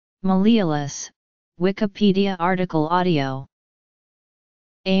Malleolus, Wikipedia article audio.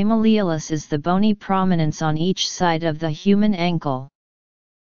 A malleolus is the bony prominence on each side of the human ankle.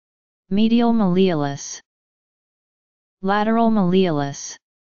 Medial malleolus. Lateral malleolus.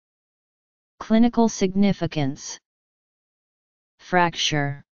 Clinical significance.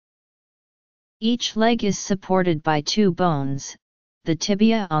 Fracture. Each leg is supported by two bones, the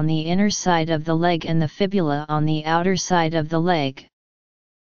tibia on the inner side of the leg and the fibula on the outer side of the leg.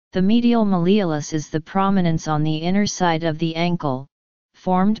 The medial malleolus is the prominence on the inner side of the ankle,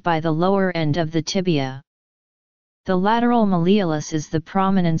 formed by the lower end of the tibia. The lateral malleolus is the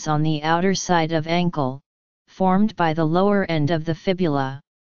prominence on the outer side of ankle, formed by the lower end of the fibula.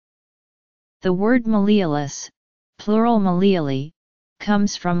 The word malleolus, plural malleoli,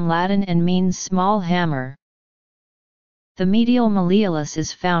 comes from Latin and means small hammer. The medial malleolus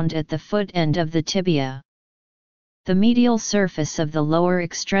is found at the foot end of the tibia. The medial surface of the lower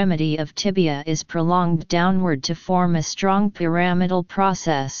extremity of tibia is prolonged downward to form a strong pyramidal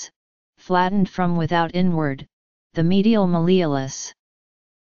process, flattened from without inward, the medial malleolus.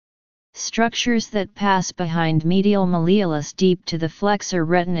 Structures that pass behind medial malleolus deep to the flexor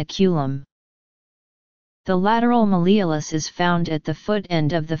retinaculum. The lateral malleolus is found at the foot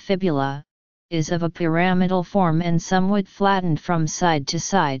end of the fibula, is of a pyramidal form and somewhat flattened from side to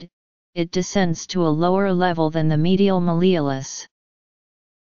side. It descends to a lower level than the medial malleolus.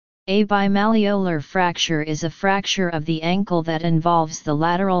 A bimalleolar fracture is a fracture of the ankle that involves the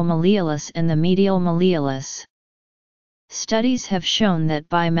lateral malleolus and the medial malleolus. Studies have shown that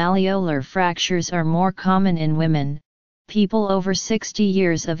bimalleolar fractures are more common in women, people over 60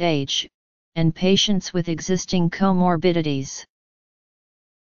 years of age, and patients with existing comorbidities.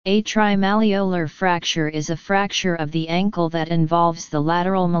 A trimalleolar fracture is a fracture of the ankle that involves the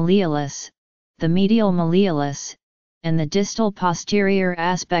lateral malleolus, the medial malleolus, and the distal posterior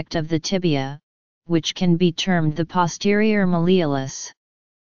aspect of the tibia, which can be termed the posterior malleolus.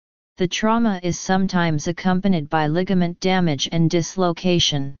 The trauma is sometimes accompanied by ligament damage and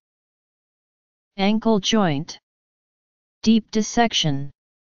dislocation. Ankle joint. Deep dissection.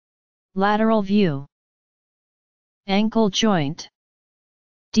 Lateral view. Ankle joint.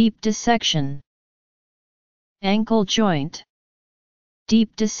 Deep dissection. Ankle joint.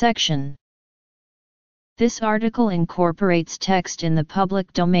 Deep dissection. This article incorporates text in the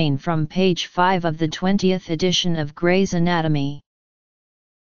public domain from page 5 of the 20th edition of Gray's Anatomy.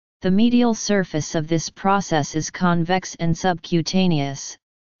 The medial surface of this process is convex and subcutaneous,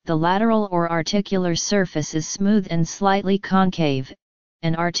 the lateral or articular surface is smooth and slightly concave,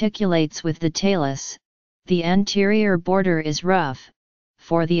 and articulates with the talus. The anterior border is rough.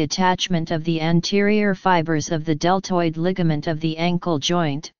 For the attachment of the anterior fibers of the deltoid ligament of the ankle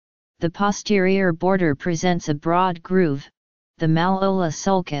joint, the posterior border presents a broad groove, the malleolus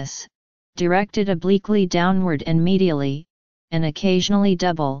sulcus, directed obliquely downward and medially, and occasionally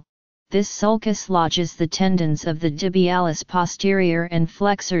double. This sulcus lodges the tendons of the tibialis posterior and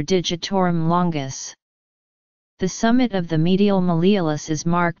flexor digitorum longus. The summit of the medial malleolus is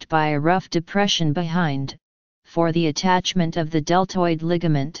marked by a rough depression behind, for the attachment of the deltoid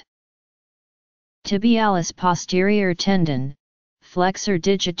ligament. Tibialis posterior tendon, flexor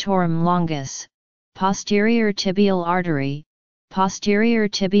digitorum longus, posterior tibial artery, posterior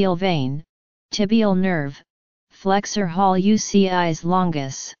tibial vein, tibial nerve, flexor hall UCIs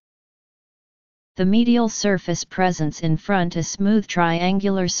longus. The medial surface presents in front a smooth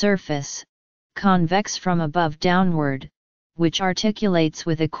triangular surface, convex from above downward, which articulates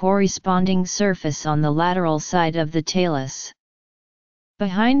with a corresponding surface on the lateral side of the talus.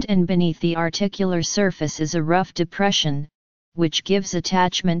 Behind and beneath the articular surface is a rough depression, which gives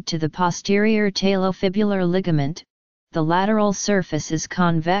attachment to the posterior talofibular ligament. The lateral surface is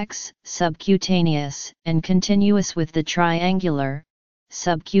convex, subcutaneous, and continuous with the triangular,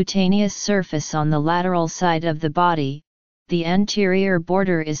 subcutaneous surface on the lateral side of the body. The anterior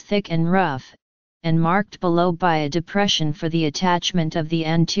border is thick and rough, and marked below by a depression for the attachment of the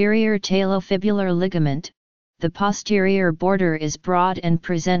anterior talofibular ligament. The posterior border is broad and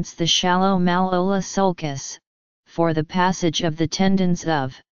presents the shallow malleolus sulcus, for the passage of the tendons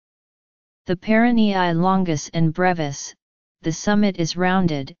of the peronei longus and brevis. The summit is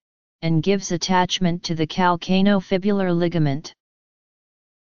rounded, and gives attachment to the calcaneofibular ligament.